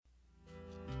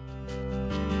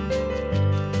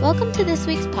Welcome to this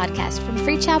week's podcast from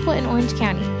Free Chapel in Orange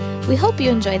County. We hope you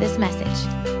enjoy this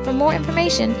message. For more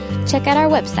information, check out our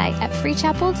website at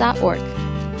freechapel.org.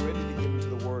 Ready to get into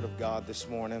the Word of God this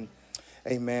morning.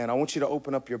 Amen. I want you to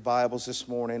open up your Bibles this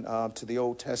morning to the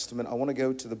Old Testament. I want to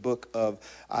go to the book of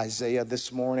Isaiah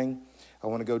this morning. I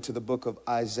want to go to the book of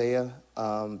Isaiah,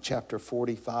 chapter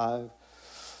 45.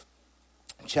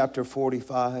 Chapter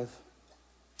 45.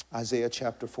 Isaiah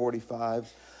chapter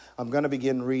 45. I'm going to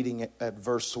begin reading at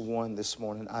verse 1 this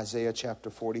morning. Isaiah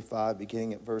chapter 45,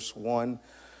 beginning at verse 1. I'm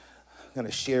going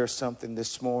to share something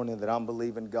this morning that I'm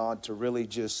believing God to really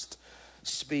just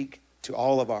speak to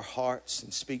all of our hearts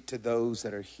and speak to those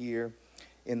that are here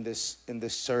in this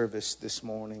service this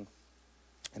morning.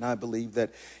 And I believe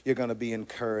that you're going to be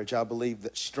encouraged. I believe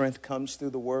that strength comes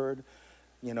through the word.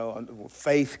 You know,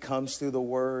 faith comes through the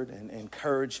word, and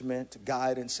encouragement,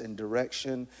 guidance, and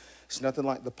direction. It's nothing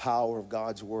like the power of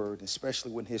God's word,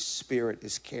 especially when his spirit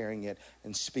is carrying it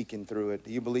and speaking through it.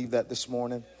 Do you believe that this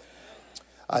morning?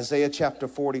 Isaiah chapter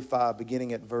 45,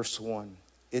 beginning at verse 1.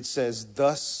 It says,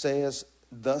 Thus says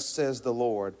the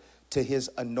Lord to his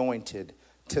anointed,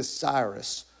 to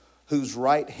Cyrus, whose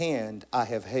right hand I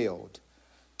have held,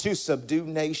 to subdue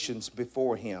nations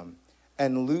before him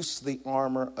and loose the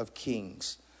armor of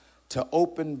kings, to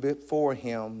open before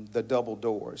him the double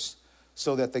doors,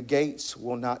 so that the gates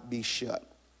will not be shut.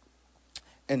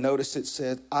 And notice it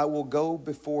said, I will go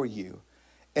before you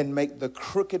and make the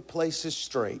crooked places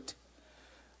straight.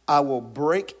 I will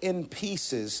break in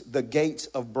pieces the gates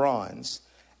of bronze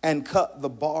and cut the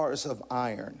bars of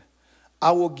iron.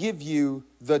 I will give you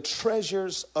the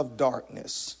treasures of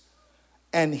darkness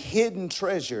and hidden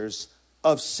treasures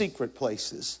of secret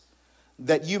places,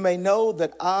 that you may know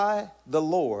that I, the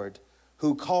Lord,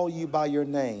 who call you by your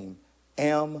name,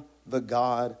 am the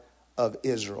God of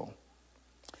Israel.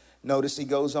 Notice he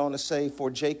goes on to say, for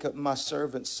Jacob my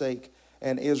servant's sake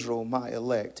and Israel my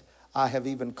elect, I have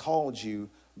even called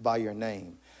you by your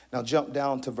name. Now jump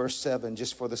down to verse 7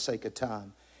 just for the sake of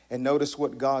time. And notice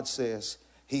what God says.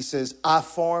 He says, I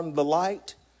form the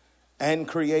light and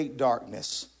create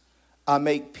darkness. I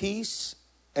make peace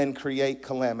and create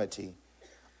calamity.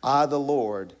 I, the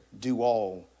Lord, do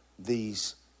all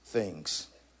these things.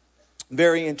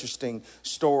 Very interesting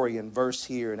story and verse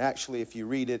here. And actually, if you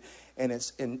read it in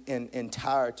its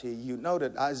entirety, you know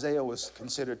that Isaiah was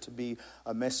considered to be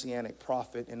a messianic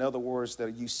prophet. In other words,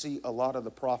 that you see a lot of the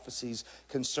prophecies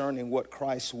concerning what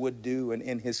Christ would do and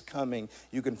in his coming,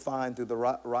 you can find through the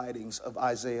writings of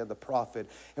Isaiah the prophet.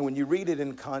 And when you read it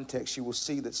in context, you will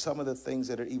see that some of the things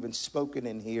that are even spoken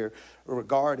in here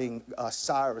regarding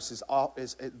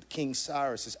King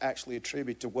Cyrus is actually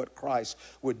attributed to what Christ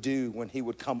would do when he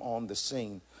would come on the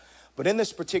scene. But in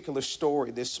this particular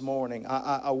story this morning,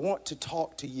 I want to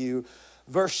talk to you.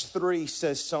 Verse 3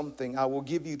 says something. I will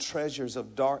give you treasures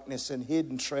of darkness and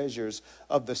hidden treasures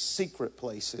of the secret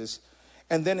places.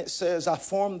 And then it says, I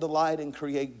form the light and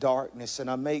create darkness,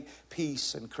 and I make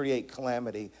peace and create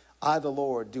calamity. I, the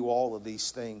Lord, do all of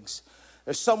these things.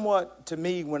 There's somewhat, to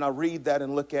me, when I read that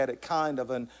and look at it, kind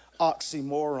of an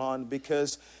oxymoron,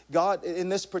 because God, in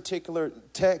this particular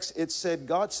text,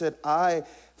 God said, I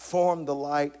form the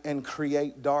light and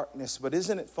create darkness. But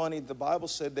isn't it funny? The Bible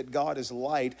said that God is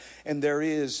light and there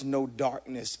is no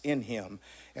darkness in him.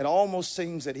 It almost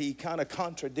seems that he kind of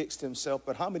contradicts himself.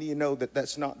 But how many of you know that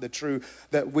that's not the truth,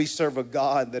 that we serve a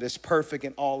God that is perfect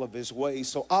in all of his ways?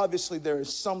 So obviously there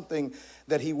is something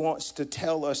that he wants to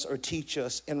tell us or teach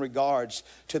us in regards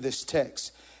to this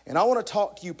text. And I want to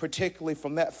talk to you particularly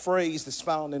from that phrase that's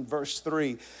found in verse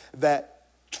 3,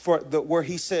 where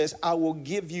he says, I will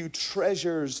give you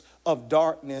treasures of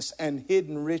darkness and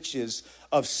hidden riches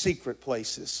of secret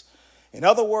places. In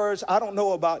other words, I don't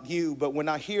know about you, but when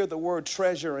I hear the word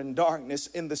treasure and darkness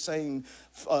in the same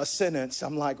sentence,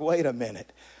 I'm like, wait a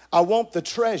minute. I want the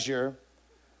treasure,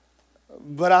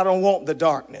 but I don't want the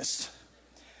darkness.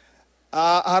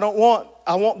 I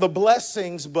want the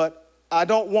blessings, but I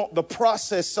don't want the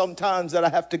process sometimes that I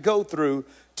have to go through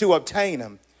to obtain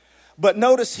them. But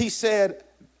notice he said,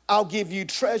 I'll give you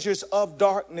treasures of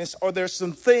darkness, or there's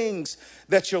some things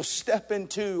that you'll step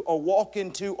into or walk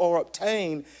into or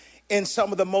obtain in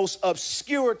some of the most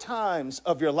obscure times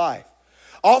of your life.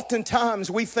 Oftentimes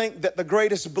we think that the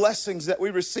greatest blessings that we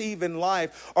receive in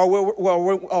life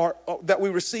that we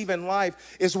receive in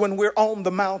life is when we're on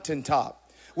the mountaintop.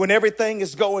 when everything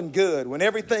is going good, when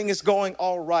everything is going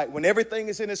all right, when everything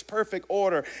is in its perfect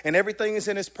order and everything is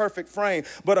in its perfect frame.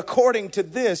 But according to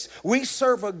this, we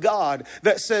serve a God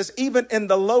that says even in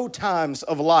the low times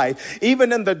of life,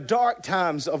 even in the dark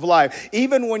times of life,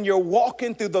 even when you're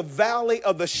walking through the valley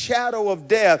of the shadow of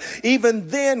death, even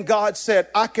then God said,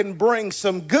 I can bring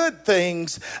some good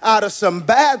things out of some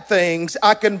bad things.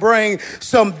 I can bring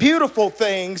some beautiful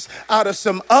things out of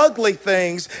some ugly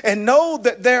things, and know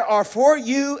that there are for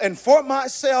you and for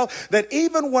myself, that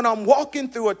even when I'm walking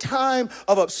through a time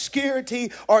of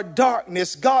obscurity or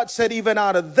darkness, God said even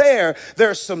out of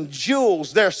there's some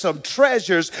jewels, there's some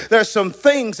treasures, there's some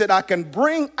things that I can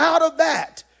bring out of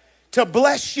that to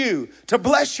bless you, to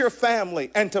bless your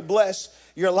family, and to bless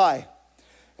your life.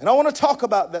 And I want to talk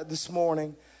about that this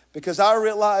morning, because I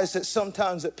realize that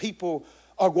sometimes that people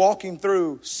are walking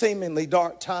through seemingly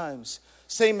dark times,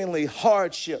 seemingly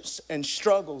hardships and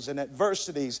struggles and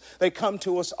adversities. They come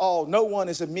to us all. No one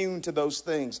is immune to those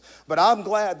things. But I'm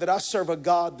glad that I serve a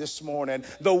God this morning,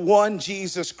 the one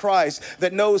Jesus Christ,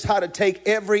 that knows how to take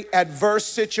every adverse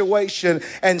situation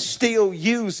and still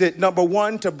use it, number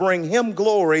one, to bring him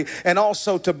glory and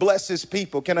also to bless his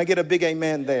people. Can I get a big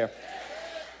amen there?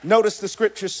 Notice the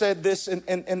scripture said this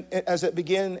as it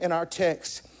began in our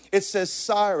text. It says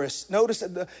Cyrus. Notice,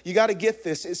 you got to get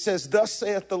this. It says, thus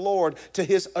saith the Lord to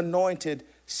his anointed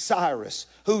Cyrus,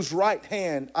 whose right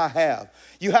hand I have.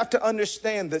 You have to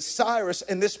understand that Cyrus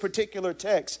in this particular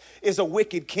text is a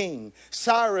wicked king.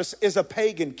 Cyrus is a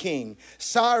pagan king.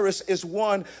 Cyrus is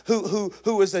one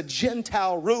who is a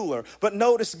Gentile ruler. But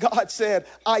notice God said,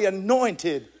 I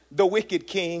anointed the wicked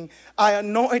king. I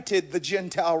anointed the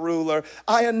Gentile ruler.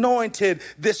 I anointed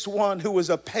this one who was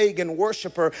a pagan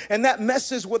worshiper. And that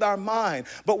messes with our mind.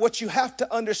 But what you have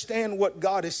to understand what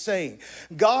God is saying.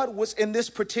 God was in this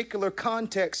particular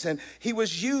context, and he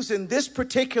was using this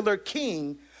particular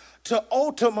king to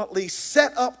ultimately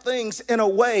set up things in a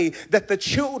way that the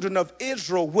children of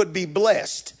Israel would be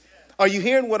blessed. Are you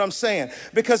hearing what I'm saying?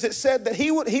 Because it said that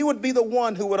he would be the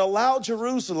one who would allow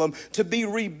Jerusalem to be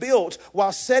rebuilt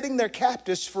while setting their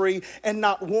captives free and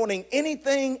not wanting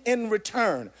anything in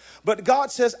return. But God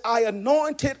says, I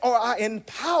anointed, or I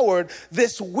empowered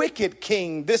this wicked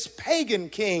king, this pagan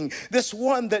king, this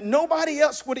one that nobody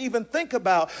else would even think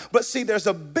about. But see, there's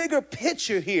a bigger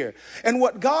picture here. And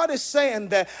what God is saying,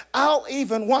 that I'll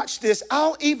even, watch this,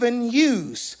 I'll even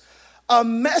use a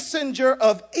messenger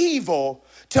of evil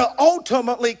to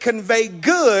ultimately convey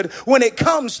good when it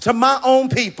comes to my own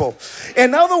people.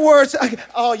 In other words,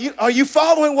 are you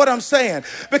following what I'm saying?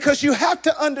 Because you have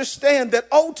to understand that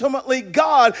ultimately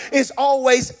God is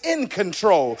always in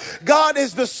control. God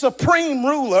is the supreme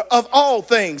ruler of all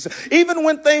things. Even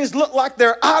when things look like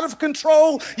they're out of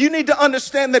control, you need to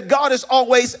understand that God is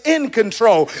always in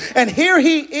control. And here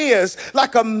he is,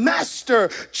 like a master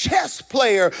chess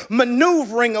player,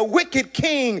 maneuvering a wicked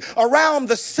king around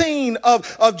the scene of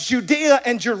Judea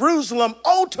and Jerusalem,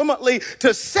 ultimately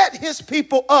to set his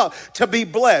people up to be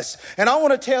blessed. And I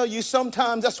want to tell you,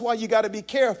 sometimes that's why you got to be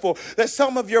careful, that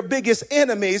some of your biggest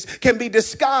enemies can be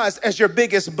disguised as your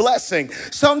biggest blessing.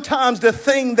 Sometimes the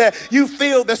thing that you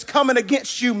feel that's coming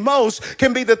against you most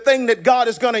can be the thing that God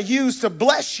is going to use to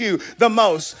bless you the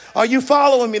most. Are you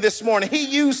following me this morning? He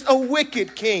used a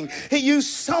wicked king. He used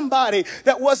somebody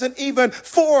that wasn't even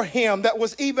for him, that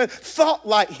was even thought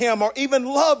like him or even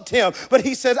loved him. But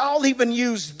he said, I'll even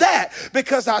use that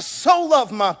because I so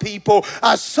love my people.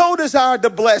 I so desire to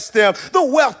bless them. The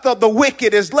wealth of the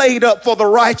wicked is laid up for the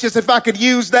righteous. If I could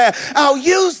use that, I'll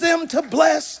use them to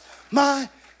bless my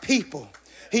people.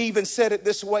 He even said it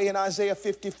this way in Isaiah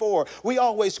 54. We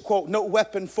always quote, no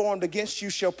weapon formed against you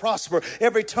shall prosper.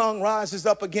 Every tongue rises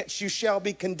up against you shall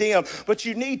be condemned. But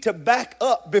you need to back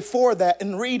up before that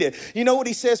and read it. You know what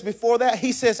he says before that?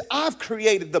 He says, I've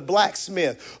created the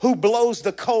blacksmith who blows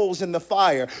the coals in the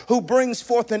fire, who brings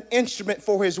forth an instrument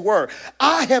for his work.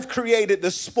 I have created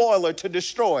the spoiler to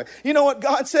destroy. You know what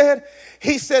God said?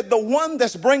 He said, the one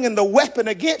that's bringing the weapon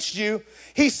against you,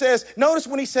 he says, notice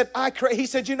when he said, he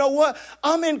said, you know what?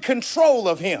 I'm in control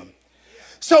of him.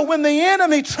 So when the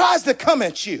enemy tries to come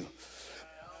at you,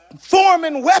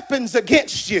 forming weapons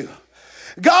against you,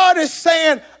 God is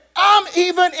saying, I'm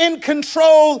even in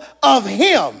control of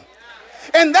him.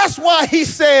 And that's why he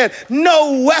said,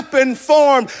 no weapon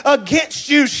formed against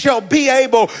you shall be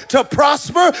able to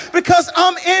prosper, because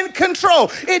I'm in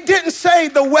control. It didn't say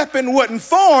the weapon wouldn't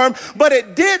form, but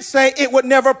it did say it would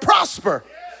never prosper.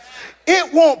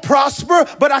 It won't prosper,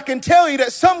 but I can tell you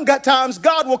that sometimes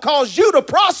God will cause you to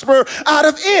prosper out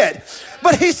of it.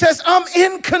 But he says, I'm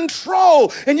in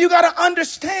control. And you got to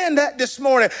understand that this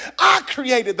morning. I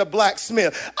created the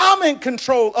blacksmith. I'm in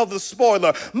control of the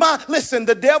spoiler. Listen,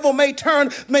 the devil may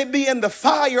be in the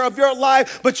fire of your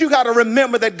life, but you got to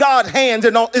remember that God's hand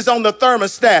is on the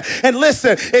thermostat. And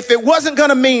listen, if it wasn't going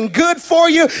to mean good for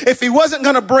you, if he wasn't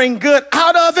going to bring good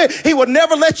out of it, he would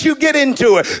never let you get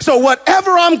into it. So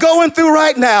whatever I'm going through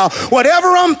right now, whatever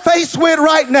I'm faced with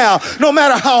right now, no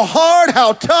matter how hard,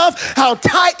 how tough, how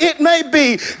tight it may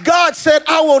be, God said,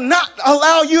 I will not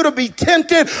allow you to be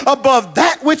tempted above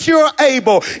that which you're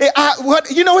able.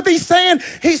 You know what he's saying?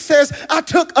 He says, I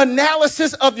took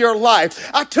analysis of your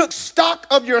life. I took stock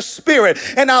of your spirit,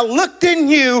 and I looked in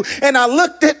you, and I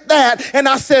looked at that, and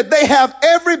I said, they have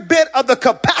every bit of the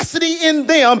capacity in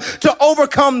them to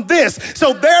overcome this.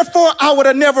 So therefore, I would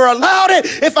have never allowed it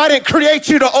if I didn't create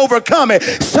you to overcome it.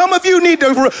 Some of you need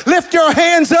to lift your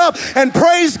hands up and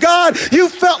praise God. You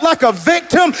felt like a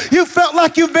victim. You felt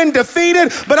like you've been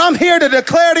defeated, but I'm here to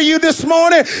declare to you this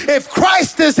morning, if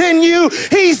Christ is in you,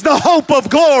 he's the hope of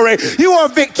glory. You are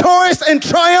victorious and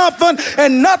triumphant,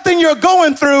 and nothing you're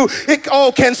going through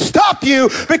can stop you,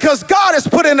 because God has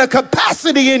put in a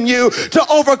capacity in you to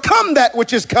overcome that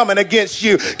which is coming against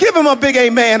you. Give him a big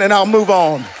amen, and I'll move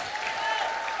on.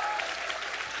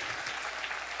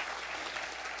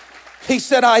 He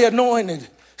said, I anointed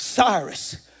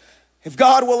Cyrus. If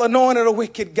God will anoint a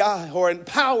wicked guy or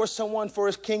empower someone for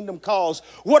his kingdom cause,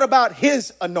 what about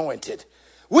his anointed?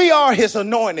 We are his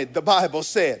anointed, the Bible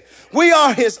said. We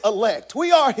are his elect.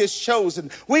 We are his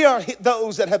chosen. We are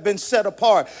those that have been set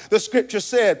apart, the scripture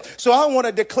said. So I want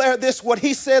to declare this, what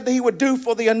he said that he would do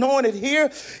for the anointed here.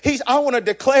 I want to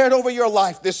declare it over your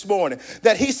life this morning,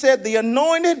 that he said the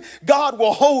anointed, God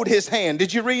will hold his hand.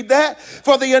 Did you read that?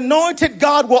 For the anointed,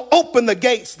 God will open the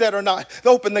gates that are not,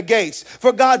 open the gates.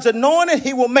 For God's anointed,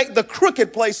 he will make the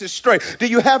crooked places straight. Do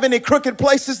you have any crooked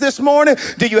places this morning?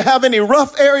 Do you have any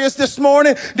rough areas this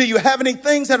morning? Do you have any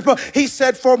things that are, he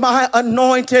said, for my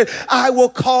anointed, I will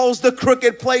cause the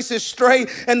crooked places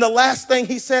straight. And the last thing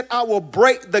he said, I will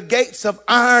break the gates of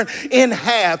iron in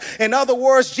half. In other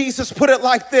words, Jesus put it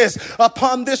like this: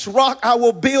 upon this rock, I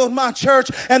will build my church,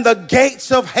 and the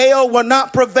gates of hell will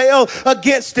not prevail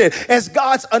against it. As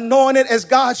God's anointed, as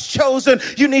God's chosen,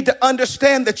 you need to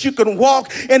understand that you can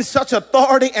walk in such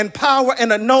authority and power and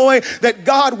knowing that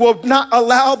God will not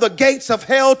allow the gates of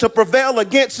hell to prevail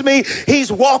against me.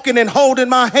 He's walking and holding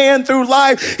my hand through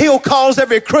life. He'll cause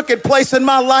every crooked place in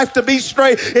my life to be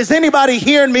straight. Is anybody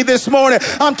hearing me this morning?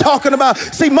 I'm talking about,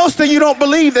 see, most of you don't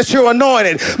believe that you're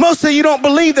anointed. Most of you don't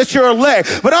believe that you're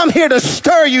elect. But I'm here to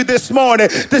stir you this morning,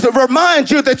 to remind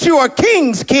you that you are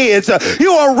king's kids.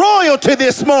 You are royalty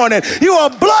this morning. You are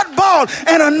blood bought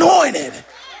and anointed.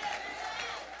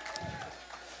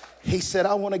 He said,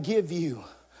 I want to give you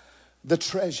the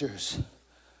treasures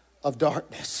of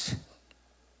darkness.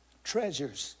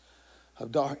 Treasures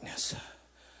of darkness.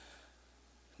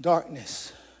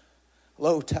 Darkness.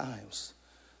 Low times.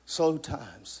 Slow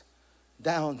times.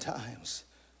 Down times.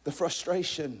 The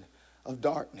frustration of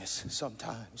darkness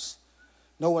sometimes.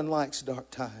 No one likes dark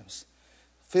times.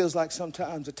 Feels like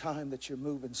sometimes a time that you're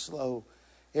moving slow.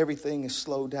 Everything is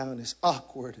slowed down. It's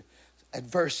awkward.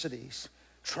 Adversities.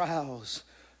 Trials.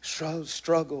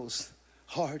 Struggles.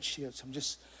 Hardships.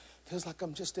 Feels like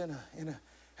I'm just in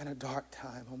a dark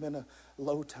time. I'm in a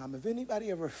low time. Have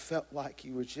anybody ever felt like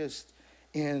you were just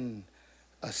in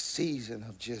a season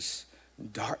of just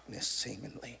darkness,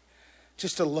 seemingly?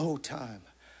 Just a low time.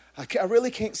 I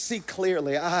really can't see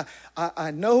clearly.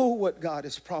 I know what God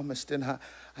has promised, and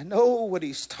I know what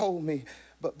he's told me.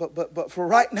 But for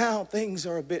right now, things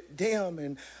are a bit dim,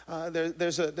 and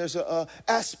there's a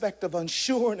aspect of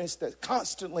unsureness that's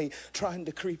constantly trying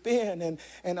to creep in,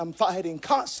 and I'm fighting,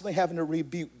 constantly having to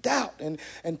rebuke doubt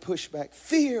and push back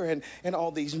fear and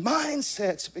all these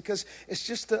mindsets, because it's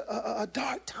just a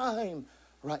dark time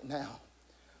right now.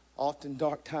 Often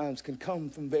dark times can come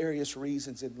from various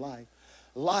reasons in life.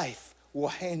 Life will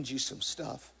hand you some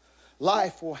stuff.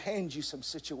 Life will hand you some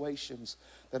situations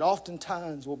that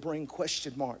oftentimes will bring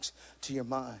question marks to your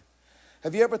mind.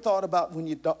 Have you ever thought about when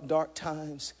you dark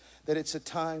times, that it's a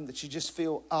time that you just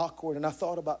feel awkward? And I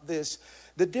thought about this,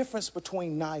 the difference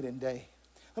between night and day.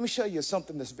 Let me show you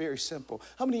something that's very simple.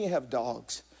 How many of you have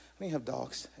dogs? How many have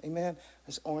dogs? Amen.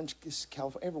 It's Orange, it's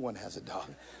California. Everyone has a dog.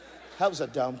 That was a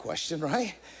dumb question,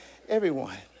 right?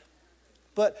 Everyone.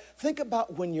 But think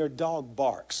about when your dog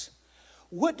barks.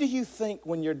 What do you think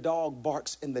when your dog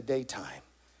barks in the daytime?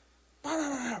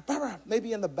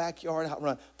 Maybe in the backyard,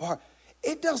 outrun.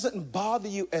 It doesn't bother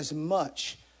you as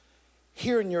much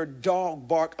hearing your dog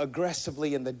bark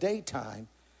aggressively in the daytime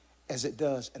as it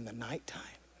does in the nighttime.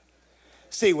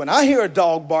 See, when I hear a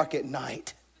dog bark at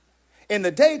night, in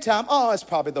the daytime, oh, it's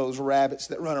probably those rabbits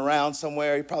that run around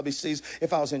somewhere. He probably sees,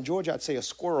 if I was in Georgia, I'd say a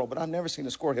squirrel, but I've never seen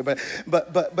a squirrel here.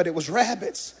 But it was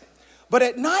rabbits. But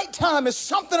at nighttime, it's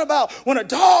something about when a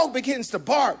dog begins to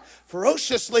bark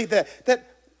ferociously that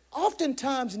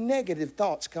oftentimes negative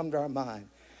thoughts come to our mind.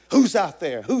 Who's out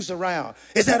there? Who's around?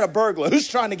 Is that a burglar? Who's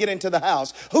trying to get into the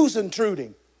house? Who's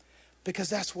intruding? Because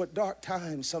that's what dark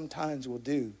times sometimes will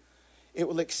do. It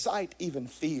will excite even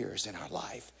fears in our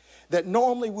life that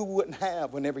normally we wouldn't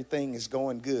have when everything is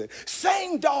going good.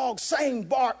 Same dog, same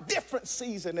bark, different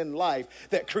season in life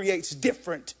that creates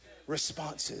different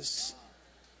responses.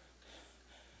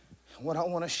 What I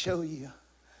want to show you,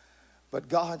 but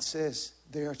God says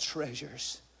there are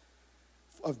treasures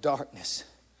of darkness.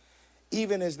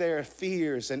 Even as there are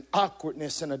fears and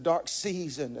awkwardness in a dark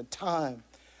season, a time,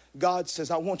 God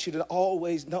says, I want you to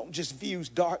always not just view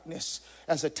darkness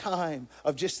as a time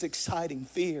of just exciting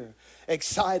fear,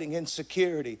 exciting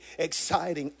insecurity,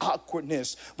 exciting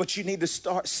awkwardness, but you need to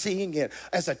start seeing it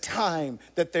as a time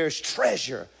that there's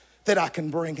treasure that I can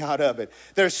bring out of it.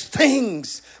 There's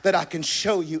things that I can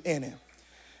show you in it.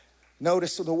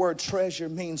 Notice the word treasure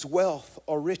means wealth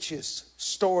or riches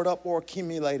stored up or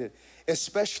accumulated,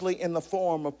 especially in the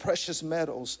form of precious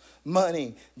metals,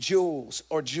 money, jewels,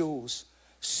 or jewels.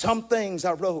 Some things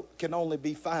I wrote can only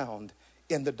be found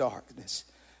in the darkness.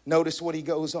 Notice what he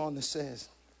goes on to say.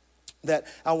 That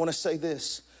I want to say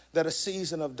this, that a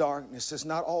season of darkness is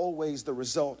not always the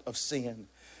result of sin.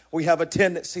 We have a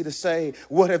tendency to say,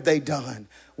 what have they done?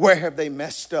 Where have they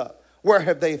messed up? Where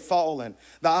have they fallen?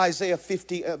 The Isaiah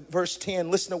 50 verse 10,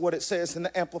 listen to what it says in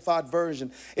the Amplified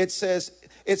Version. It says,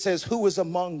 who is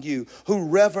among you who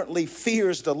reverently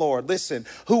fears the Lord? Listen,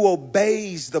 who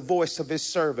obeys the voice of his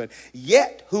servant,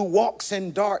 yet who walks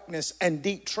in darkness and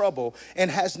deep trouble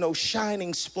and has no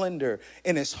shining splendor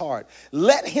in his heart.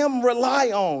 Let him rely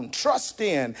on, trust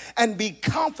in, and be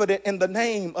confident in the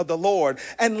name of the Lord,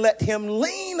 and let him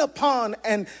lean upon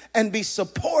and be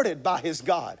supported by his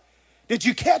God. Did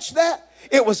you catch that?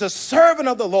 It was a servant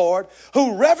of the Lord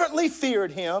who reverently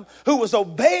feared him, who was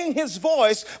obeying his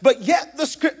voice, but yet the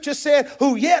scripture said,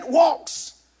 who yet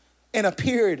walks in a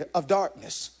period of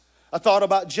darkness. I thought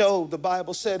about Job. The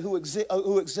Bible said who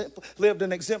lived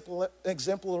an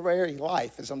exemplary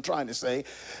life, as I'm trying to say.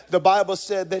 The Bible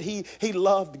said that he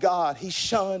loved God. He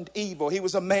shunned evil. He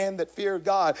was a man that feared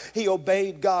God. He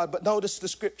obeyed God. But notice the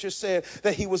scripture said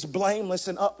that he was blameless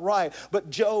and upright. But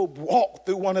Job walked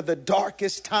through one of the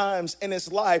darkest times in his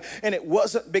life. And it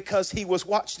wasn't because he was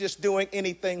just doing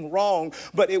anything wrong,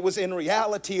 but it was in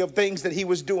reality of things that he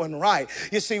was doing right.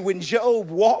 You see, when Job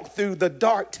walked through the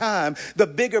dark time, the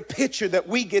bigger picture that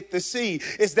we get to see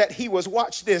is that he was,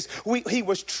 watch this, he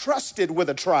was trusted with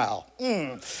a trial.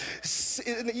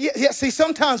 See,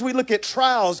 sometimes we look at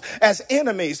trials as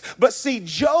enemies, but see,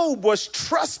 Job was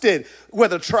trusted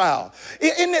with a trial.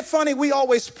 Isn't it funny? We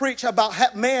always preach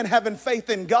about man having faith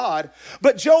in God,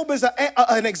 but Job is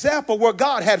an example where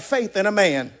God had faith in a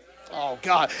man. Oh,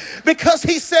 God. Because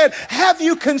he said, have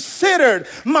you considered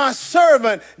my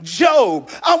servant Job?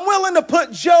 I'm willing to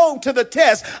put Job to the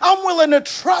test. I'm willing to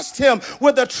trust him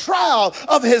with the trial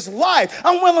of his life.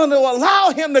 I'm willing to allow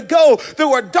him to go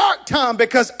through a dark time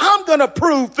because I'm going to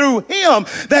prove through him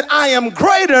that I am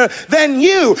greater than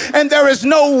you. And there is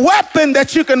no weapon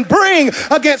that you can bring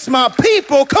against my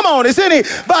people. Come on, is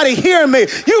anybody hearing me?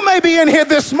 You may be in here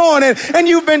this morning and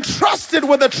you've been trusted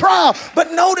with a trial.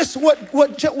 But notice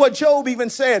what Job even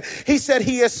said. He said,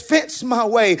 he has fenced my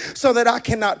way so that I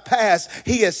cannot pass.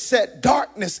 He has set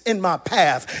darkness in my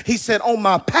path. He said, on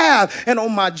my path and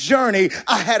on my journey,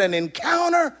 I had an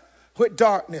encounter with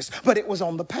darkness, but it was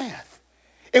on the path.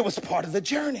 It was part of the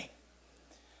journey.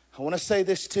 I want to say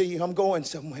this to you. I'm going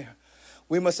somewhere.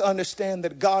 We must understand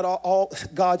that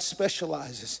God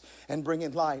specializes in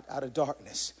bringing light out of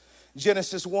darkness.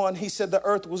 Genesis 1, he said the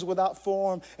earth was without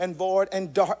form and void,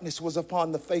 and darkness was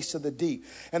upon the face of the deep.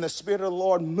 And the Spirit of the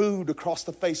Lord moved across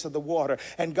the face of the water.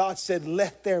 And God said,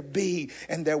 let there be,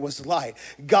 and there was light.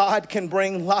 God can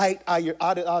bring light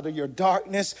out of your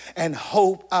darkness and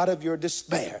hope out of your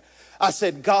despair. I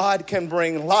said, God can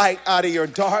bring light out of your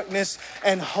darkness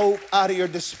and hope out of your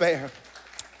despair.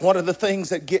 One of the things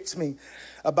that gets me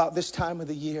about this time of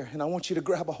the year, and I want you to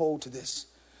grab a hold to this,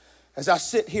 as I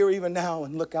sit here even now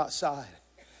and look outside.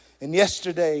 And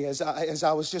yesterday, as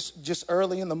I was just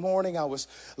early in the morning, I was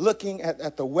looking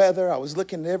at the weather. I was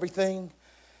looking at everything.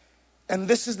 And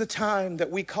this is the time that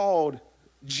we called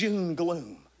June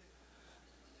gloom.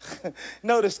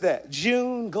 Notice that,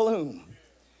 June gloom.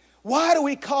 Why do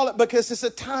we call it? Because it's a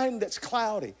time that's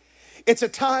cloudy. It's a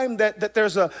time that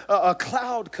there's a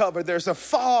cloud cover, there's a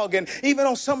fog, and even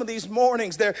on some of these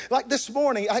mornings, like this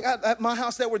morning, I got at my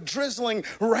house, they were drizzling,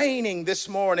 raining this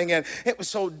morning, and it was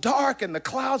so dark and the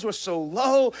clouds were so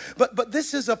low. But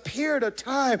this is a period of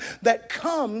time that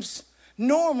comes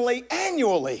normally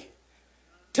annually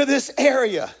to this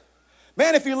area.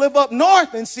 Man, if you live up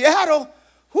north in Seattle,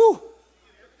 whew,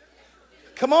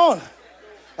 come on.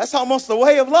 That's almost the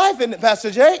way of life, isn't it, Pastor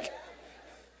Jake?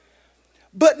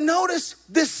 But notice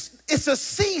this, it's a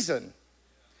season.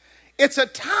 It's a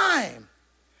time.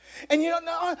 And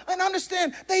and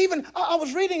understand, I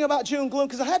was reading about June gloom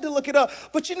because I had to look it up.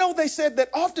 But they said that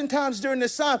oftentimes during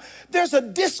this time, there's a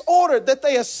disorder that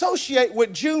they associate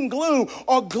with June gloom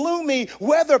or gloomy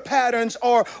weather patterns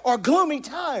or gloomy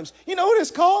times. You know what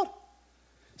it's called?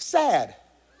 Sad.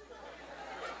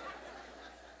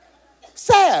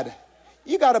 Sad.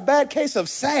 You got a bad case of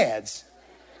SADS.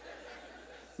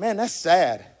 Man, that's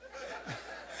sad.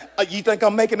 You think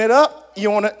I'm making it up?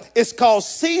 It's called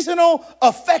seasonal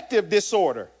affective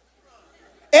disorder.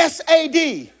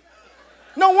 SAD.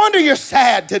 No wonder you're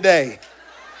sad today.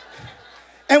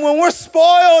 And when we're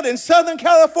spoiled in Southern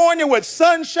California with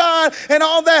sunshine and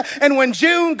all that, and when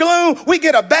June gloom, we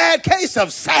get a bad case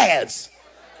of SADS.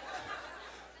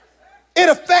 It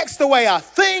affects the way I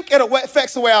think. It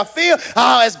affects the way I feel.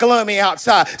 Oh, it's gloomy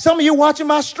outside. Some of you watching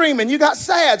my stream and you got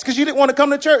SADS because you didn't want to come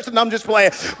to church. And I'm just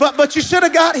playing. But you should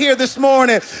have got here this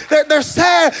morning. They're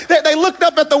sad. They looked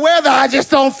up at the weather. I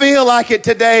just don't feel like it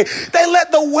today. They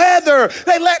let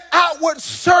outward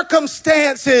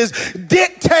circumstances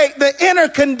dictate the inner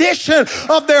condition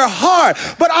of their heart.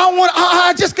 But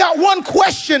I just got one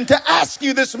question to ask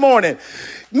you this morning.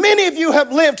 Many of you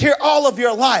have lived here all of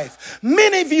your life.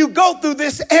 Many of you go through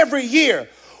this every year.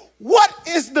 What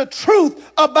is the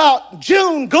truth about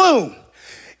June gloom?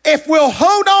 If we'll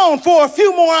hold on for a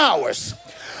few more hours,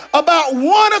 about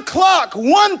 1 o'clock,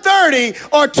 1:30,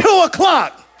 or 2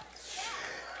 o'clock,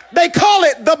 they call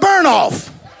it the burn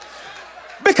off.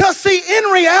 Because see, in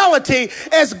reality,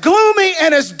 as gloomy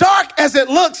and as dark as it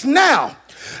looks now,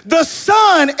 the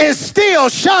sun is still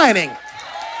shining.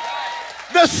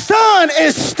 The sun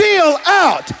is still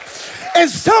out. And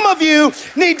some of you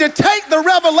need to take the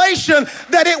revelation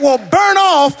that it will burn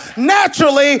off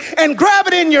naturally and grab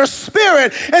it in your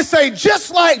spirit and say, just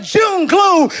like June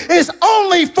gloom is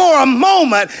only for a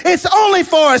moment, it's only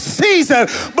for a season,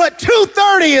 but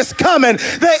 2:30 is coming,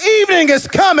 the evening is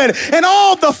coming, and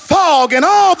all the fog and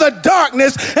all the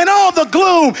darkness and all the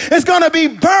gloom is going to be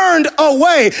burned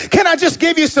away. Can I just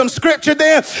give you some scripture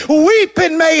there?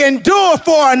 Weeping may endure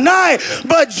for a night,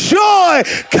 but joy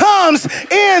comes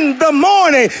in the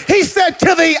morning. He said,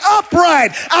 to the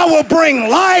upright, I will bring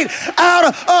light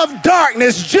out of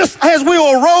darkness. Just as we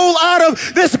will roll out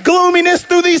of this gloominess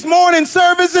through these morning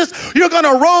services, you're going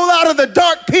to roll out of the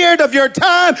dark period of your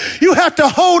time. You have to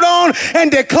hold on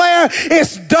and declare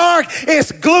it's dark,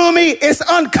 it's gloomy, it's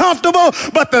uncomfortable,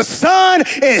 but the sun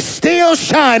is still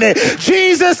shining.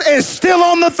 Jesus is still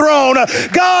on the throne.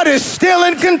 God is still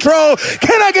in control.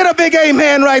 Can I get a big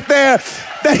amen right there?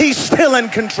 That he's still in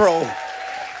control.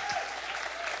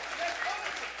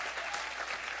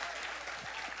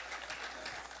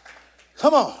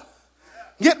 Come on.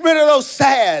 Get rid of those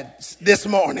sads this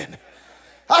morning.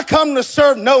 I come to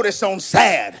serve notice on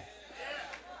sad.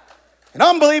 And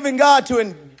I'm believing God to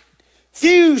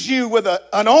infuse you with an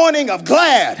anointing of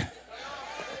glad.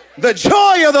 The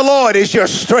joy of the Lord is your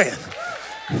strength.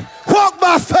 Walk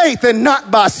by faith and not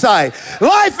by sight.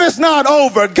 Life is not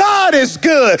over. God is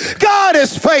good. God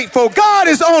is faithful. God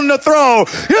is on the throne.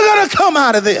 You're going to come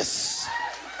out of this.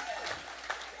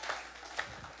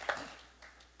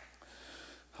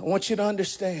 I want you to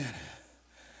understand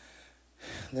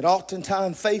that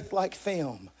oftentimes faith, like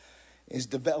film, is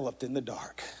developed in the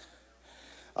dark.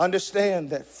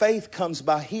 Understand that faith comes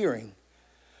by hearing,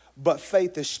 but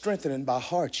faith is strengthened by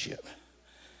hardship.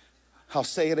 I'll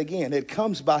say it again. It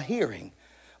comes by hearing,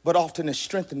 but often is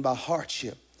strengthened by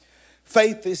hardship.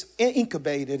 Faith is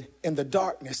incubated in the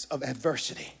darkness of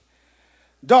adversity.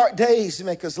 Dark days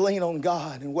make us lean on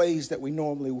God in ways that we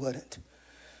normally wouldn't.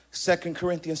 2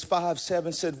 Corinthians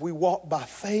 5:7 said, we walk by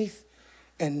faith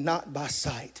and not by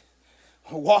sight.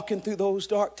 We're walking through those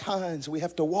dark times. We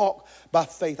have to walk by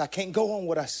faith. I can't go on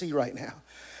what I see right now.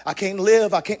 I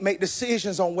can't make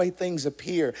decisions on the way things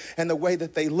appear and the way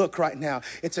that they look right now.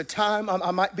 It's a time,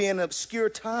 I might be in an obscure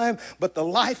time, but the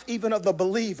life even of the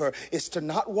believer is to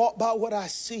not walk by what I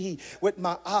see with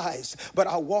my eyes, but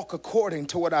I walk according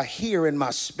to what I hear in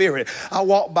my spirit. I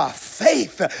walk by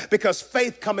faith, because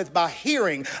faith cometh by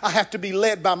hearing. I have to be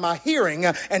led by my hearing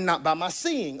and not by my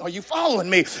seeing. Are you following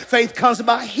me? Faith comes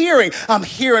by hearing. I'm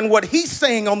hearing what he's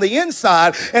saying on the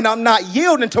inside, and I'm not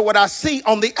yielding to what I see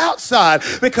on the outside,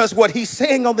 because what he's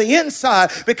saying on the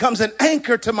inside becomes an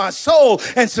anchor to my soul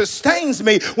and sustains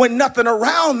me when nothing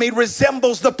around me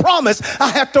resembles the promise. I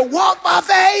have to walk by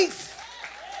faith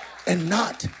and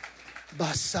not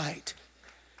by sight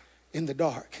in the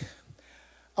dark.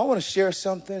 I want to share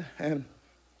something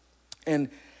and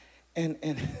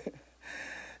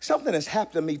something has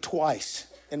happened to me twice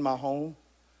in my home.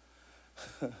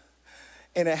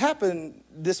 And it happened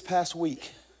this past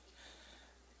week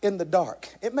in the dark.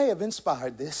 It may have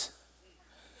inspired this.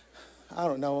 I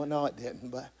don't know. No, it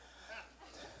didn't.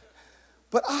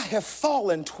 But I have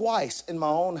fallen twice in my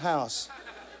own house.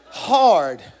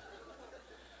 Hard.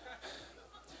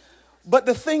 But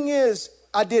the thing is,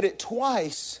 I did it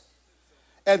twice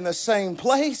in the same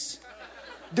place,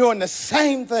 doing the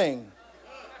same thing.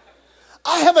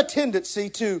 I have a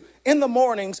tendency to, in the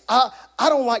mornings, I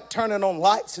don't like turning on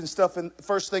lights and stuff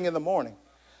first thing in the morning.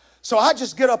 So I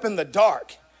just get up in the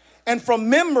dark. And from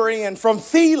memory and from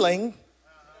feeling,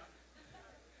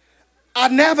 I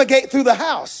navigate through the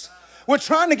house. We're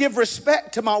trying to give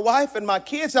respect to my wife and my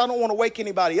kids. I don't want to wake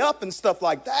anybody up and stuff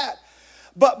like that.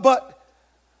 But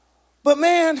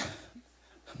man,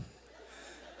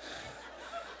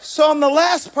 so I'm the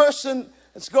last person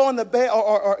that's going to bed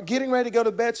or getting ready to go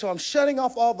to bed. So I'm shutting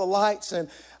off all the lights and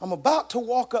I'm about to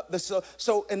walk up this.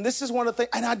 And this is one of the things,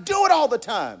 and I do it all the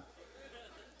time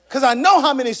because I know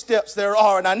how many steps there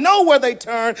are and I know where they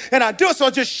turn, and I do it. So I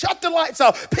just shut the lights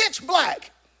off, pitch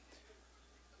black,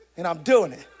 and I'm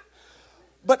doing it.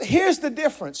 But here's the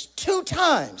difference. 2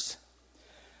 times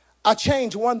I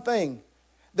changed one thing.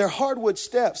 They're hardwood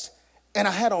steps and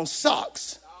I had on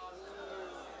socks.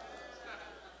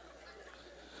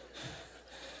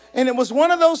 And it was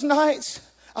one of those nights,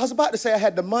 I was about to say I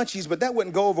had the munchies, but that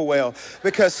wouldn't go over well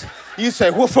because you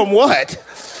say, well, from what?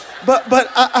 But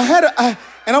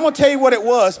and I'm going to tell you what it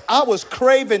was. I was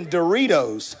craving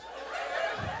Doritos.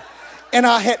 And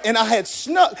I had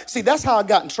snuck. See, that's how I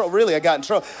got in trouble. Really, I got in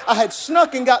trouble. I had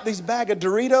snuck and got these bag of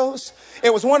Doritos.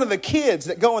 It was one of the kids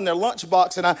that go in their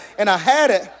lunchbox, and I had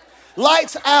it,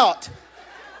 lights out.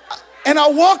 And I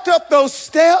walked up those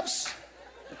steps.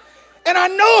 And I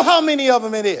know how many of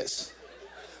them it is.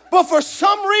 But for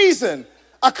some reason,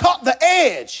 I caught the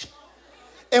edge.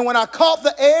 And when I caught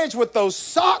the edge with those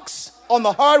socks on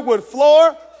the hardwood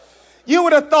floor, you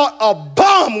would have thought a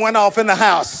bomb went off in the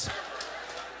house.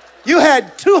 You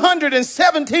had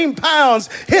 217 pounds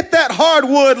hit that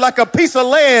hardwood like a piece of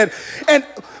lead, and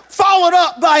followed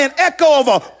up by an echo of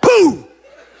a boom,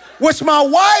 which my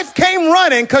wife came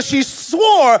running because she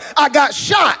swore I got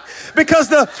shot because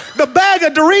the bag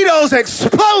of Doritos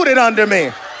exploded under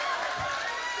me.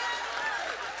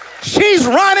 She's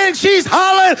running. She's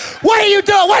hollering. What are you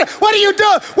doing? What are you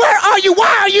doing? Where are you?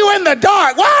 Why are you in the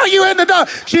dark? Why are you in the dark?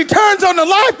 She turns on the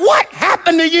light. What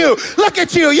happened to you? Look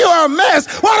at you. You are a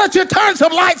mess. Why don't you turn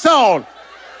some lights on?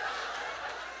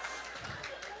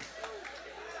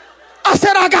 I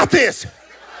said, I got this.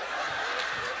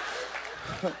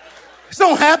 This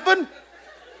don't happen.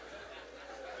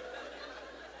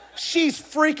 She's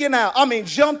freaking out. I mean,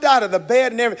 jumped out of the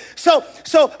bed and everything.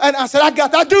 And I said,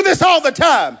 I do this all the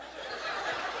time.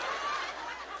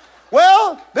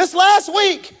 Well, this last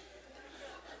week,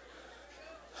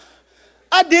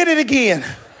 I did it again.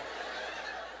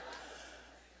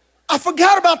 I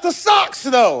forgot about the socks,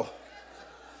 though.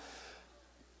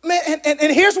 Man,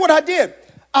 and here's what I did.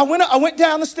 I went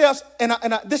down the steps, and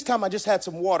this time I just had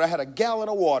some water. I had a gallon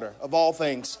of water, of all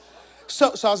things. So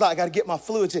I was like, I got to get my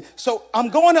fluids in. So I'm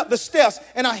going up the steps,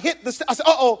 and I hit the steps. I said,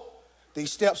 uh-oh,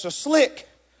 these steps are slick.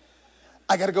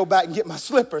 I got to go back and get my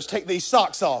slippers, take these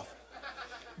socks off.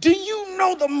 Do you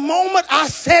know the moment I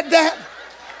said that?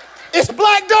 It's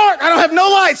black dark. I don't have no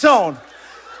lights on.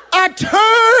 I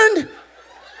turned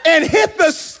and hit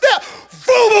the step.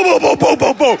 Boom, boom, boom, boom,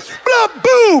 boom, boom, boom,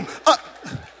 boom.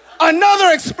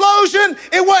 Another explosion.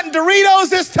 It wasn't Doritos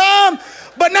this time,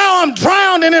 but now I'm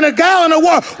drowning in a gallon of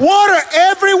water. Water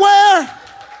everywhere.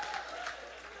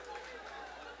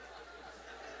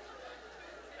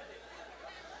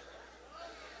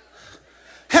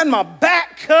 Had my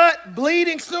back cut,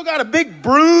 bleeding, still got a big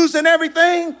bruise and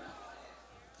everything.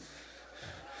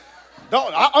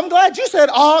 I'm glad you said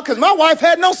all, because my wife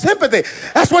had no sympathy.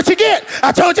 That's what you get.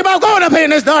 I told you about going up here in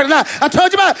this dark night. I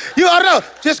told you about, you ought to know,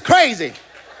 just crazy.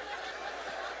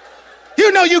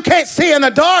 You know you can't see in the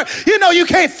dark. You know you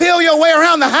can't feel your way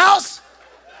around the house.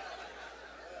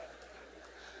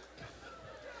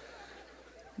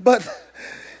 But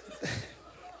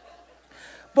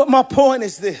my point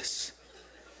is this.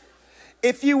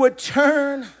 If you would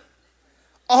turn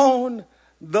on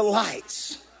the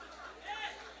lights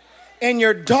in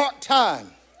your dark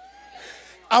time,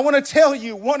 I want to tell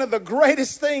you one of the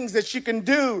greatest things that you can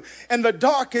do in the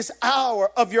darkest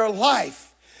hour of your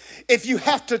life, if you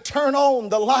have to turn on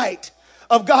the light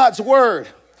of God's word.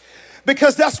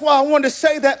 Because that's why I wanted to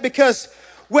say that, because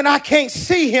when I can't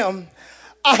see him,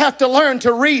 I have to learn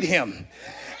to read him.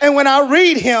 And when I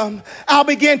read him, I'll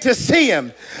begin to see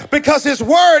him, because his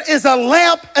word is a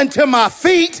lamp unto my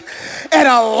feet and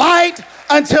a light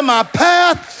unto my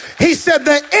path. He said,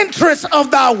 the entrance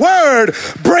of thy word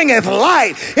bringeth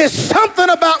light. It's something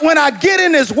about when I get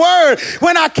in his word,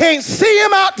 when I can't see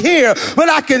him out here, when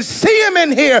I can see him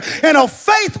in here, and a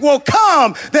faith will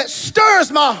come that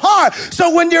stirs my heart.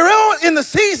 So when you're in the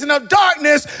season of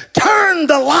darkness, turn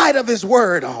the light of his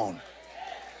word on.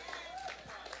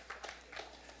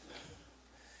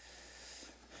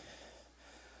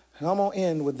 And I'm going to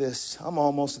end with this. I'm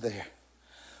almost there.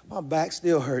 My back's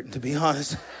still hurting, to be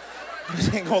honest. I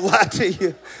just ain't going to lie to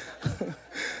you.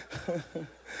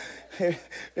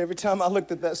 Every time I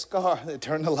looked at that scar, they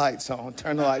turned the lights on,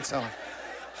 turn the lights on.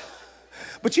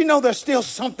 But you know, there's still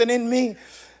something in me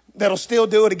that'll still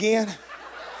do it again.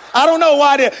 I don't know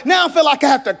why. Now I feel like I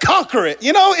have to conquer it.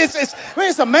 You know,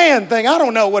 it's a man thing. I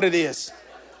don't know what it is.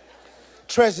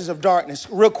 Treasures of darkness.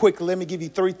 Real quick, let me give you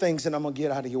 3 things and I'm going to get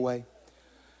out of your way.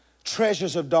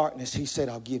 Treasures of darkness, he said,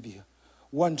 I'll give you.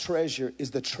 One treasure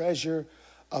is the treasure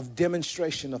of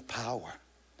demonstration of power.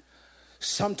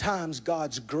 Sometimes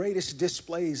God's greatest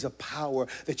displays of power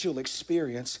that you'll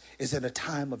experience is in a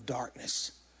time of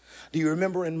darkness. Do you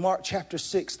remember in Mark chapter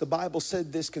 6, the Bible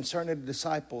said this concerning the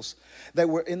disciples. They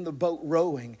were in the boat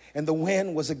rowing and the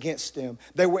wind was against them.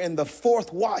 They were in the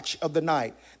 4th watch of the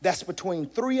night. That's between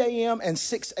 3 a.m. and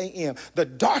 6 a.m. The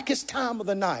darkest time of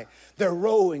the night. They're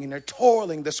rowing and they're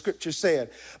toiling, the scripture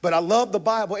said. But I love the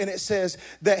Bible, and it says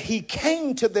that he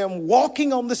came to them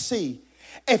walking on the sea.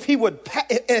 As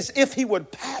if he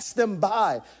would pass them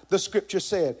by, the scripture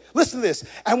said. Listen to this.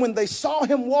 And when they saw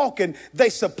him walking, they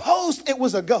supposed it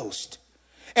was a ghost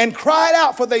and cried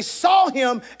out, for they saw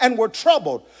him and were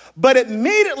troubled. But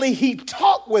immediately he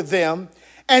talked with them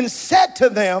and said to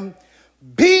them,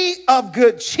 be of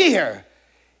good cheer.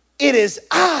 It is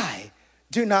I.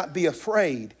 Do not be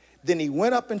afraid. Then he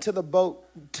went up into the boat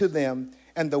to them,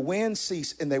 and the wind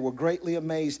ceased, and they were greatly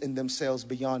amazed in themselves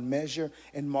beyond measure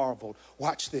and marveled.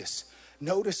 Watch this.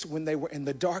 Notice when they were in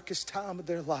the darkest time of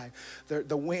their life,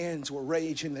 the winds were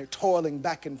raging, they're toiling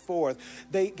back and forth.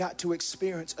 They got to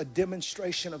experience a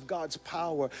demonstration of God's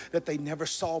power that they never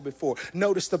saw before.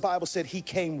 Notice the Bible said he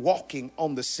came walking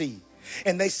on the sea,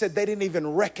 and they said they didn't even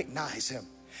recognize him.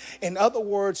 In other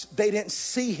words, they didn't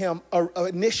see him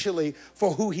initially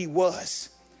for who he was.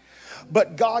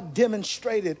 But God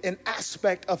demonstrated an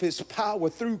aspect of his power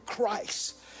through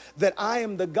Christ, that I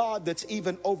am the God that's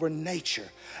even over nature.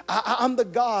 I'm the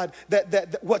God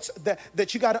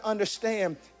that you got to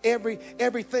understand.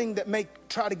 Everything that may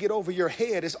try to get over your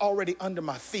head is already under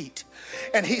my feet.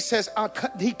 And he says,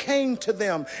 he came to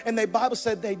them, and the Bible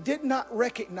said they did not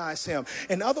recognize him.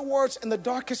 In other words, in the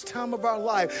darkest time of our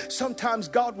life, sometimes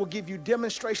God will give you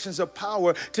demonstrations of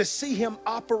power to see him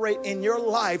operate in your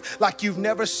life like you've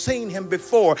never seen him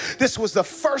before. This was the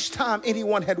first time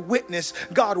anyone had witnessed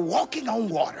God walking on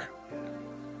water.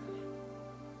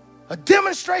 A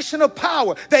demonstration of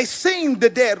power. They've seen the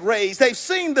dead raised. They've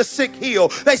seen the sick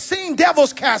healed. They've seen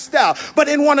devils cast out. But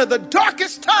in one of the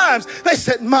darkest times, they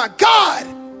said, my God,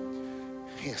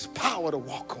 he has power to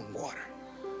walk on water.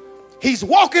 He's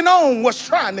walking on what's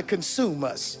trying to consume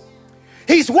us.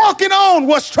 He's walking on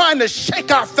what's trying to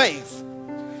shake our faith.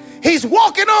 He's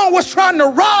walking on what's trying to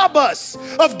rob us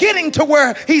of getting to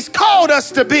where he's called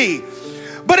us to be.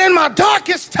 But in my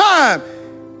darkest time,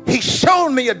 he showed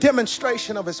me a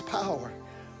demonstration of his power,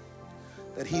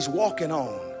 that he's walking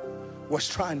on what's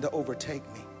trying to overtake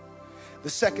me. The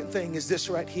second thing is this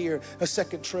right here. A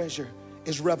second treasure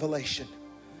is revelation.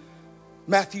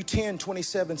 Matthew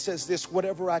 10:27 says this,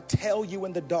 whatever I tell you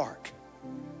in the dark,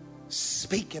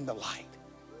 speak in the light.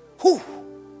 Whew.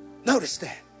 Notice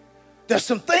that. There's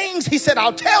some things he said,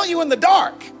 I'll tell you in the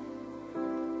dark,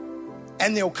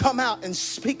 and they'll come out and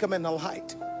speak them in the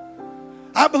light.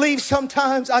 I believe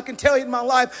sometimes I can tell you in my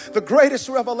life, the greatest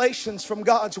revelations from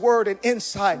God's word and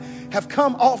insight have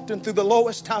come often through the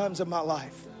lowest times of my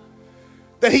life.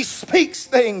 That he speaks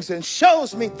things and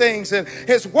shows me things, and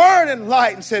his word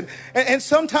enlightens. And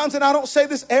sometimes, and I don't say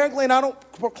this arrogantly, and I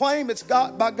don't proclaim it's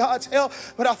God by God's help,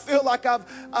 but I feel like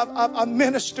I've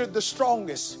ministered the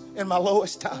strongest in my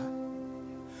lowest time.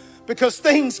 Because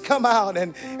things come out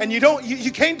and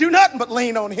you can't do nothing but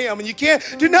lean on him, and you can't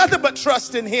do nothing but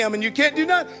trust in him, and you can't do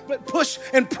nothing but push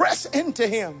and press into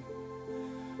him.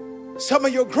 Some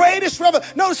of your greatest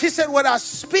revelations. Notice he said, what I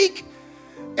speak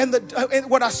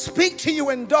what I speak to you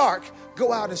in dark,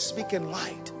 go out and speak in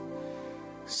light.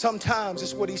 Sometimes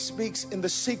it's what he speaks in the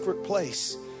secret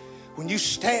place. When you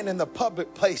stand in the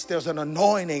public place, there's an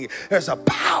anointing, there's a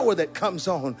power that comes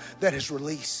on that is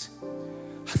released.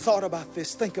 I thought about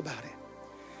this. Think about it.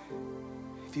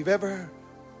 If you've ever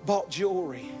bought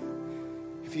jewelry,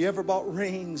 if you ever bought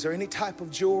rings or any type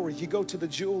of jewelry, you go to the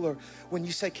jeweler. When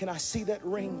you say, can I see that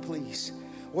ring, please?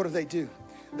 What do?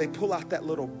 They pull out that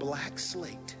little black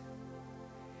slate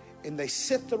and they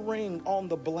set the ring on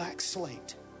the black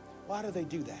slate. Why do they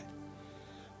do that?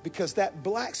 Because that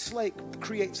black slate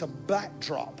creates a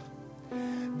backdrop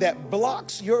that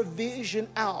blocks your vision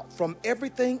out from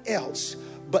everything else,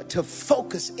 but to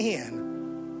focus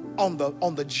in on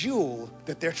the jewel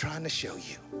that they're trying to show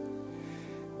you.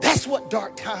 That's what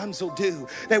dark times will do.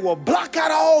 They will block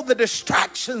out all the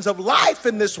distractions of life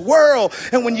in this world.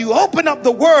 And when you open up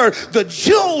the word, the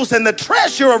jewels and the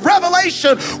treasure of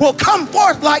revelation will come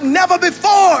forth like never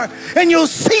before. And you'll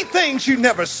see things you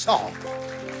never saw.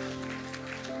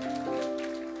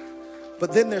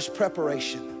 But then there's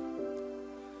preparation.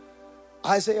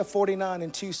 Isaiah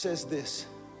 49:2 says this.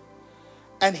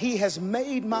 And he has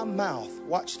made my mouth,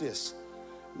 watch this,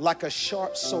 like a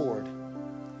sharp sword.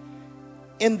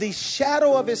 In the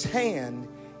shadow of his hand,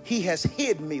 he has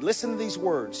hid me. Listen to these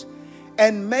words.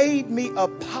 And made me a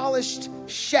polished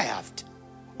shaft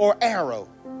or arrow.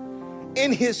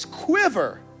 In his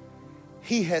quiver,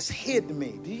 he has hid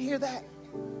me. Do you hear that?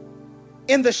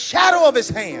 In the shadow of his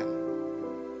hand,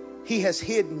 he has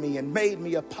hidden me and made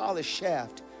me a polished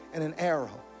shaft and an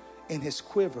arrow. In his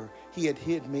quiver, he had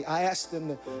hid me. I asked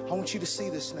them, I want you to see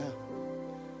this now.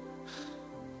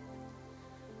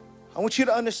 I want you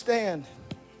to understand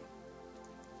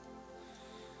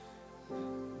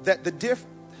that the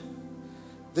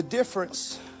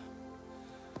difference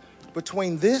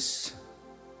between this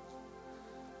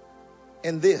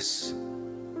and this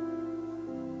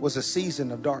was a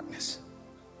season of darkness.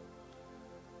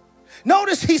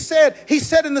 Notice he said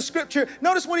in the scripture,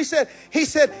 notice what he said. He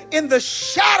said, in the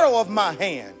shadow of my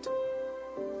hand,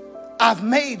 I've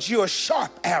made you a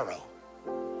sharp arrow.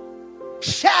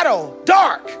 Shadow,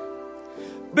 dark.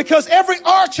 Because every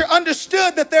archer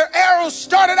understood that their arrows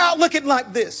started out looking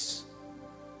like this.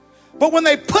 But when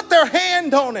they put their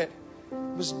hand on it,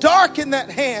 it was dark in that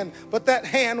hand, but that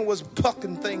hand was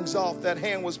plucking things off. That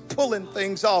hand was pulling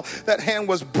things off. That hand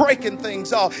was breaking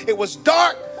things off. It was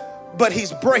dark, but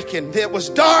he's breaking. It was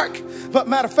dark, but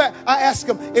matter of fact, I asked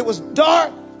him, it was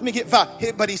dark. Let me get five.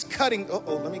 But he's cutting.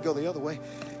 Let me go the other way.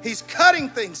 He's cutting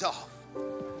things off,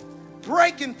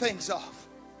 breaking things off.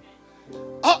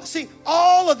 See,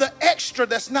 all of the extra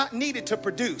that's not needed to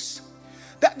produce.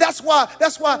 That's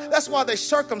why they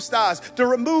circumcise, to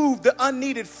remove the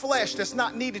unneeded flesh that's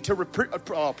not needed to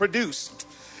produce.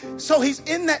 So he's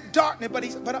in that darkness,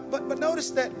 but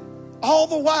notice that all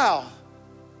the while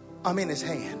I'm in his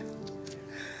hand.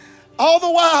 All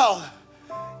the while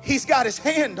he's got his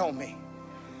hand on me.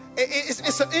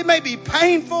 It may be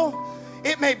painful,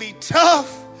 it may be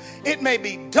tough, it may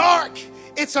be dark,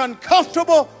 it's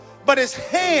uncomfortable. But his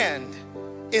hand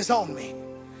is on me.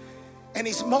 And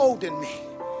he's molding me.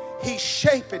 He's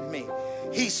shaping me.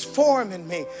 He's forming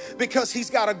me because he's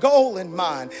got a goal in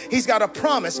mind. He's got a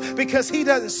promise because he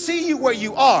doesn't see you where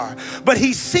you are, but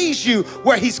he sees you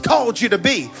where he's called you to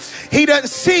be. He doesn't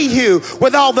see you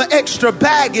with all the extra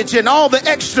baggage and all the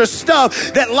extra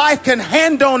stuff that life can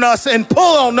hand on us and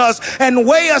pull on us and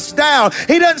weigh us down.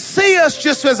 He doesn't see us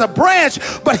just as a branch,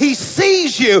 but he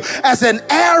sees you as an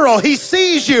arrow. He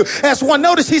sees you as one.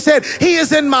 Notice he said, he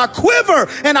is in my quiver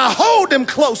and I hold him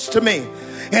close to me.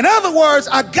 In other words,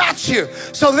 I got you.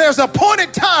 So there's a point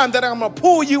in time that I'm going to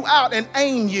pull you out and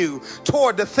aim you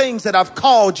toward the things that I've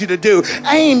called you to do.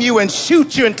 Aim you and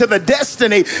shoot you into the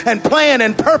destiny and plan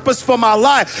and purpose for my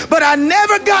life. But I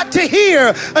never got to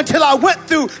hear until I went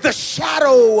through the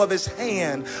shadow of his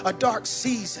hand, a dark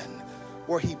season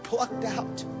where he plucked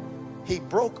out, he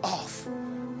broke off,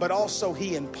 but also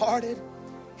he imparted,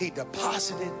 he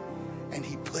deposited, and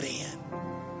he put in.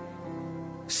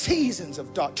 Seasons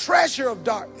of dark, treasure of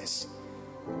darkness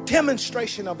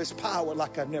demonstration of his power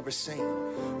like I've never seen,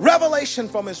 revelation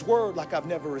from his word like I've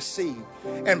never received,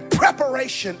 and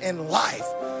preparation in life.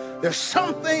 There's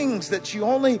some things that you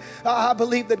only, I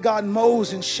believe that God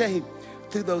mows and shapes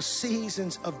through those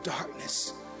seasons of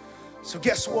darkness. So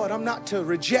guess what? I'm not to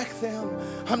reject them.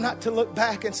 I'm not to look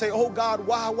back and say, oh God,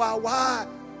 why?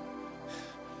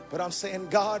 But I'm saying,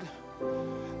 God,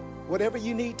 whatever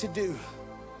you need to do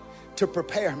to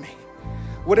prepare me,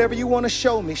 whatever you want to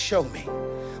show me, show me.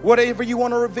 Whatever you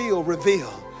want to reveal,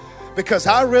 reveal. Because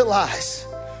I realize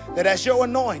that as your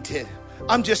anointed,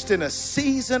 I'm just in a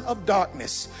season of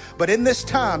darkness. But in this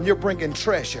time, you're bringing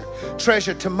treasure.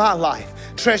 Treasure to my life.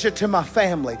 Treasure to my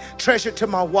family. Treasure to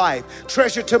my wife.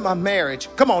 Treasure to my marriage.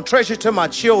 Come on, treasure to my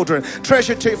children.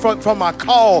 Treasure to from my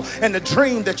call and the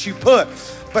dream that you put.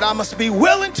 But I must be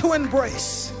willing to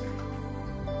embrace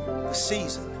the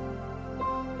season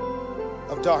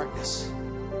of darkness.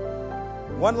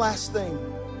 One last thing,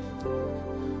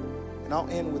 and I'll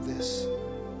end with this.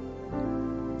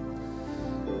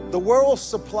 The world's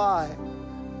supply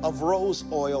of rose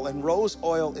oil, and rose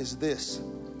oil is this.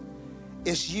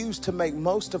 It's used to make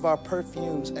most of our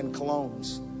perfumes and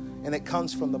colognes, and it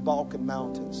comes from the Balkan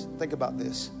Mountains. Think about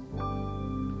this.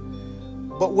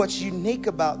 But what's unique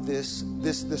about this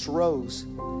rose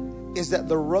is that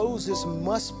the roses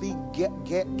must be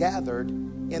gathered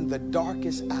in the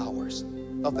darkest hours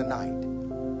of the night.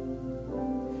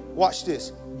 Watch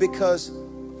this, because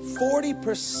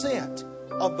 40%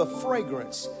 of the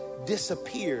fragrance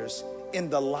disappears in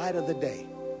the light of the day.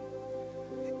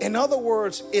 In other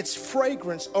words, its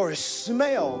fragrance or its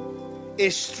smell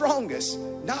is strongest,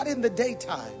 not in the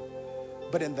daytime,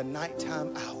 but in the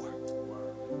nighttime hour.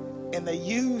 And they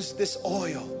use this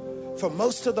oil for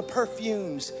most of the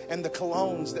perfumes and the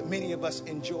colognes that many of us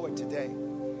enjoy today.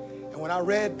 And when I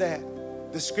read that,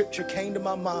 the scripture came to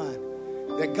my mind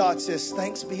that God says,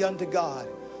 thanks be unto God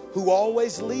who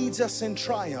always leads us in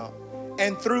triumph,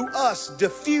 and through us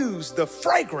diffuse the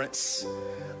fragrance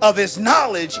of his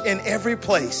knowledge in every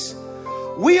place.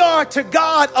 We are to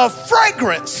God a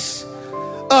fragrance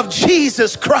of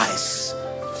Jesus Christ.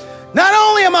 Not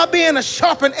only am I being a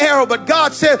sharpened arrow, but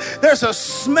God said there's a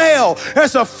smell,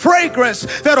 there's a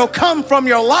fragrance that'll come from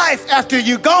your life after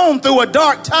you've gone through a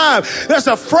dark time. There's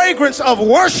a fragrance of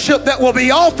worship that will be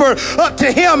offered up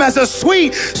to him as a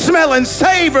sweet smelling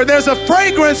savor. There's a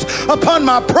fragrance upon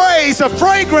my praise, a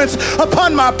fragrance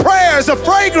upon my prayers, a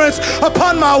fragrance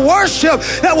upon my worship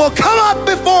that will come up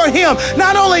before him.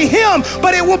 Not only him,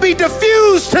 but it will be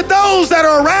diffused to those that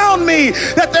are around me,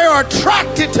 that they are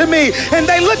attracted to me, and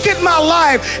they look at my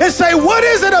life and say, what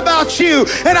is it about you?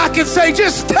 And I can say,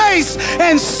 just taste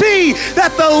and see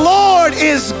that the Lord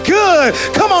is good.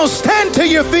 Come on, stand to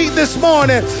your feet this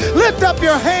morning. Lift up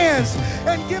your hands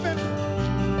and give him.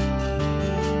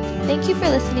 Thank you for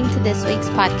listening to this week's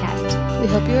podcast. We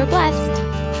hope you were blessed.